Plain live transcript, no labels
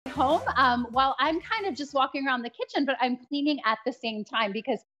home while I'm kind of just walking around the kitchen, but I'm cleaning at the same time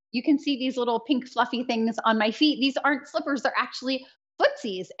because you can see these little pink fluffy things on my feet. These aren't slippers, they're actually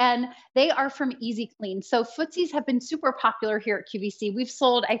footsies, and they are from EZClean. So footsies have been super popular here at QVC. We've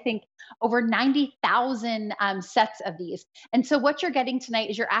sold, I think, over 90,000 sets of these. And so what you're getting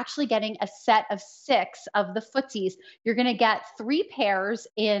tonight is you're actually getting a set of 6 of the footsies. You're going to get 3 pairs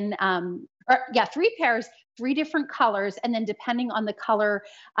in, yeah, 3 pairs, 3 different colors, and then depending on the color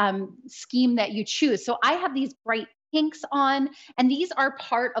scheme that you choose. So I have these bright pinks on, and these are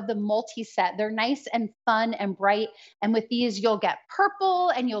part of the multi set. They're nice and fun and bright. And with these, you'll get purple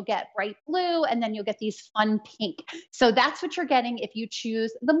and you'll get bright blue, and then you'll get these fun pink. So that's what you're getting if you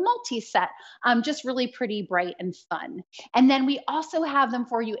choose the multi set. Just really pretty, bright, and fun. And then we also have them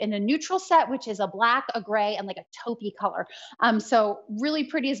for you in a neutral set, which is a black, a gray, and like a taupey color. So really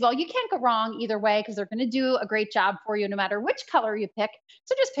pretty as well. You can't go wrong either way because they're going to do a great job for you no matter which color you pick.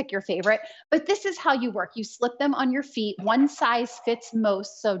 So just pick your favorite. But this is how you work. You slip them on your feet. One size fits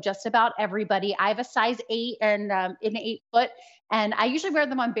most, so just about everybody. I have a size 8 and in 8 foot, and I usually wear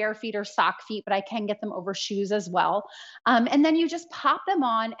them on bare feet or sock feet, but I can get them over shoes as well. And then you just pop them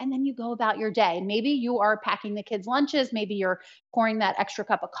on, and then you go about your day. Maybe you are packing the kids' lunches. Maybe you're pouring that extra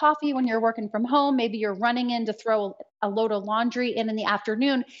cup of coffee when you're working from home. Maybe you're running in to throw a load of laundry in the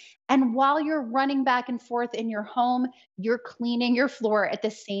afternoon. And while you're running back and forth in your home, you're cleaning your floor at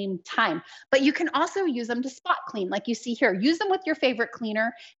the same time. But you can also use them to spot clean, like you see here. Use them with your favorite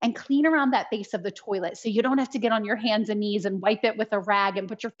cleaner and clean around that base of the toilet so you don't have to get on your hands and knees and wipe it with a rag and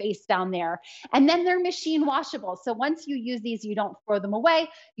put your face down there. And then they're machine washable. So once you use these, you don't throw them away.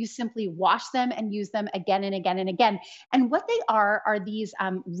 You simply wash them and use them again and again and again. And what they are these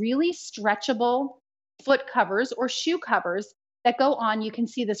really stretchable foot covers or shoe covers that go on. You can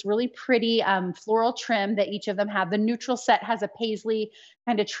see this really pretty floral trim that each of them have. The neutral set has a paisley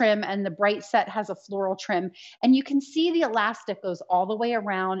kind of trim, and the bright set has a floral trim. And you can see the elastic goes all the way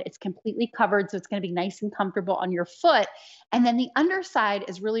around. It's completely covered, so it's going to be nice and comfortable on your foot. And then the underside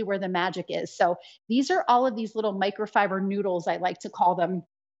is really where the magic is. So these are all of these little microfiber noodles, I like to call them,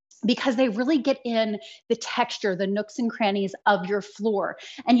 because they really get in the texture, the nooks and crannies of your floor.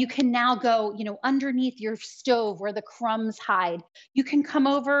 And you can now go, underneath your stove where the crumbs hide. You can come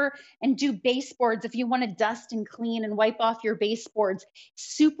over and do baseboards if you want to dust and clean and wipe off your baseboards.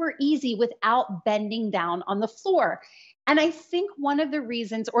 Super easy without bending down on the floor. And I think one of the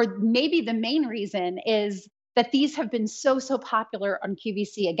reasons, or maybe the main reason, is that these have been so popular on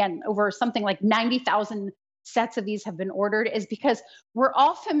QVC. Again, over something like 90,000 sets of these have been ordered, is because we're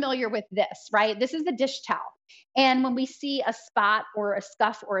all familiar with this, right? This is a dish towel. And when we see a spot or a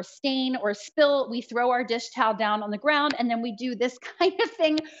scuff or a stain or a spill, we throw our dish towel down on the ground, and then we do this kind of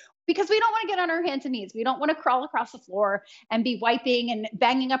thing because we don't want to get on our hands and knees. We don't want to crawl across the floor and be wiping and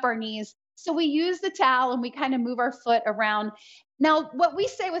banging up our knees. So we use the towel and we kind of move our foot around. Now, what we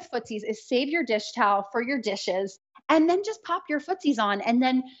say with footsies is save your dish towel for your dishes and then just pop your footsies on. And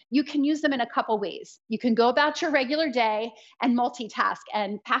then you can use them in a couple ways. You can go about your regular day and multitask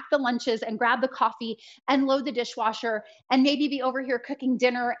and pack the lunches and grab the coffee and load the dishwasher and maybe be over here cooking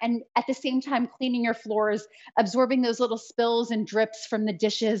dinner and at the same time cleaning your floors, absorbing those little spills and drips from the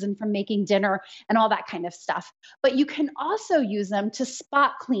dishes and from making dinner and all that kind of stuff. But you can also use them to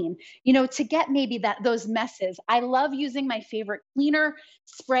spot clean, to get maybe those messes. I love using my favorite cleaner,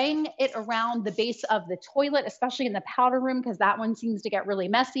 spraying it around the base of the toilet, especially in the powder room, because that one seems to get really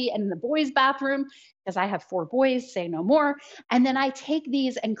messy, and in the boys' bathroom, because I have 4 boys, say no more. And then I take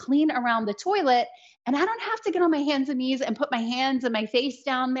these and clean around the toilet, and I don't have to get on my hands and knees and put my hands and my face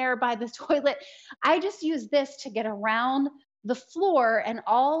down there by the toilet. I just use this to get around the floor and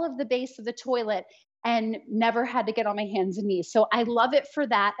all of the base of the toilet and never had to get on my hands and knees. So I love it for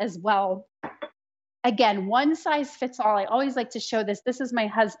that as well. Again, one size fits all. I always like to show this. This is my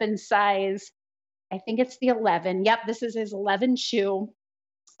husband's size. I think it's the 11. Yep, this is his 11 shoe.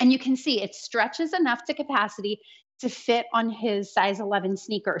 And you can see it stretches enough to capacity to fit on his size 11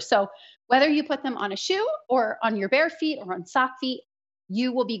 sneaker. So whether you put them on a shoe or on your bare feet or on sock feet,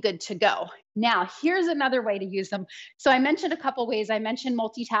 you will be good to go. Now, here's another way to use them. So I mentioned a couple ways. I mentioned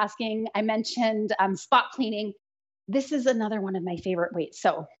multitasking. I mentioned spot cleaning. This is another one of my favorite ways.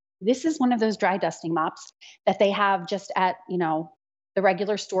 So this is one of those dry dusting mops that they have just at, the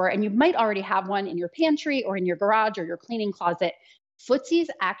regular store. And you might already have one in your pantry or in your garage or your cleaning closet. Footsies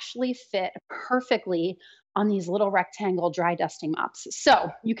actually fit perfectly on these little rectangle dry dusting mops.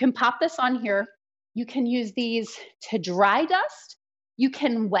 So you can pop this on here. You can use these to dry dust. You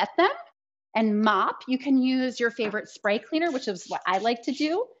can wet them and mop. You can use your favorite spray cleaner, which is what I like to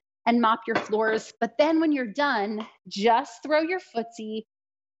do, and mop your floors. But then when you're done, just throw your footsie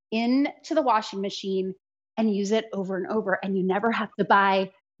into the washing machine and use it over and over. And you never have to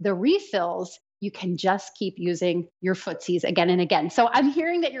buy the refills. You can just keep using your Footsies again and again. So I'm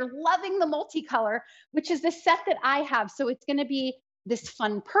hearing that you're loving the multicolor, which is the set that I have. So it's going to be this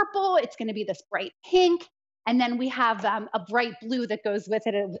fun purple. It's going to be this bright pink. And then we have a bright blue that goes with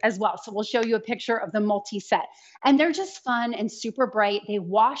it as well. So we'll show you a picture of the multi set. And they're just fun and super bright. They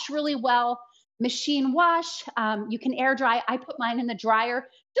wash really well. Machine wash. You can air dry. I put mine in the dryer.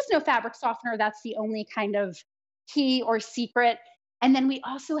 Just no fabric softener. That's the only kind of key or secret. And then we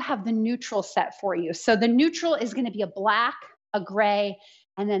also have the neutral set for you. So the neutral is going to be a black, a gray,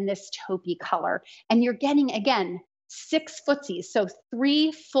 and then this taupey color. And you're getting, again, 6 Footsies. So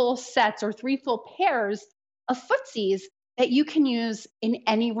 3 full sets or 3 full pairs of Footsies that you can use in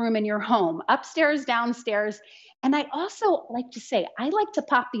any room in your home, upstairs, downstairs. And I also like to say, I like to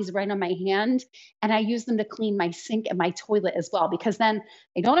pop these right on my hand, and I use them to clean my sink and my toilet as well, because then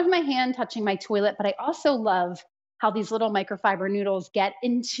I don't have my hand touching my toilet, but I also love how these little microfiber noodles get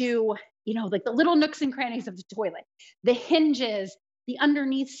into, like the little nooks and crannies of the toilet, the hinges, the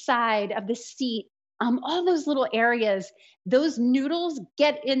underneath side of the seat, all those little areas. Those noodles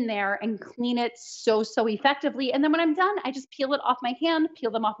get in there and clean it so effectively. And then when I'm done, I just peel it off my hand, peel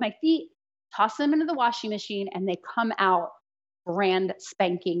them off my feet, toss them into the washing machine, and they come out brand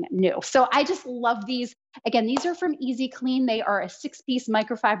spanking new. So I just love these. Again, these are from EZClean. They are a 6-piece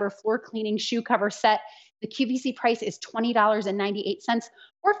microfiber floor cleaning shoe cover set. The QVC price is $20.98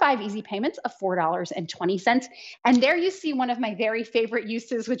 or 5 easy payments of $4.20. And there you see one of my very favorite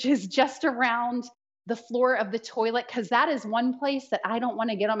uses, which is just around the floor of the toilet, because that is one place that I don't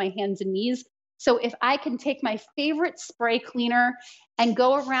want to get on my hands and knees. So if I can take my favorite spray cleaner and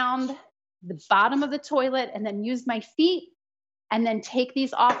go around the bottom of the toilet and then use my feet and then take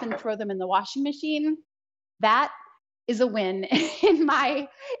these off and throw them in the washing machine, that is a win in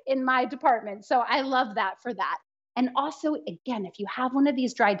my department. So I love that for that. And also, again, if you have one of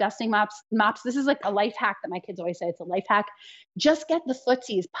these dry dusting mops, this is like a life hack that my kids always say, it's a life hack. Just get the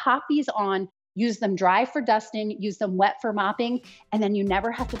Footsies, pop these on, use them dry for dusting, use them wet for mopping, and then you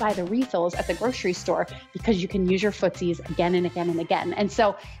never have to buy the refills at the grocery store because you can use your Footsies again and again and again. And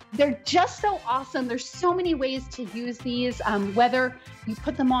so they're just so awesome. There's so many ways to use these, whether you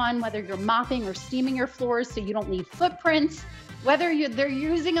put them on, whether you're mopping or steaming your floors so you don't leave footprints, whether they're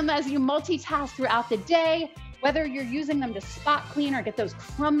using them as you multitask throughout the day, whether you're using them to spot clean or get those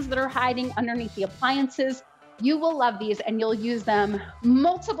crumbs that are hiding underneath the appliances. You will love these, and you'll use them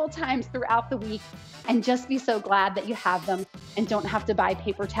multiple times throughout the week and just be so glad that you have them and don't have to buy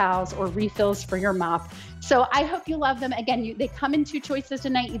paper towels or refills for your mop. So I hope you love them. Again, they come in 2 choices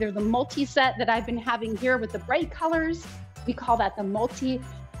tonight, either the multi set that I've been having here with the bright colors, we call that the multi,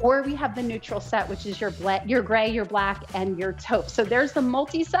 or we have the neutral set, which is your gray, your black, and your taupe. So there's the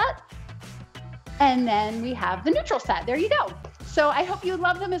multi set. And then we have the neutral set. There you go. So I hope you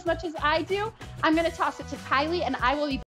love them as much as I do. I'm going to toss it to Kylie, and I will be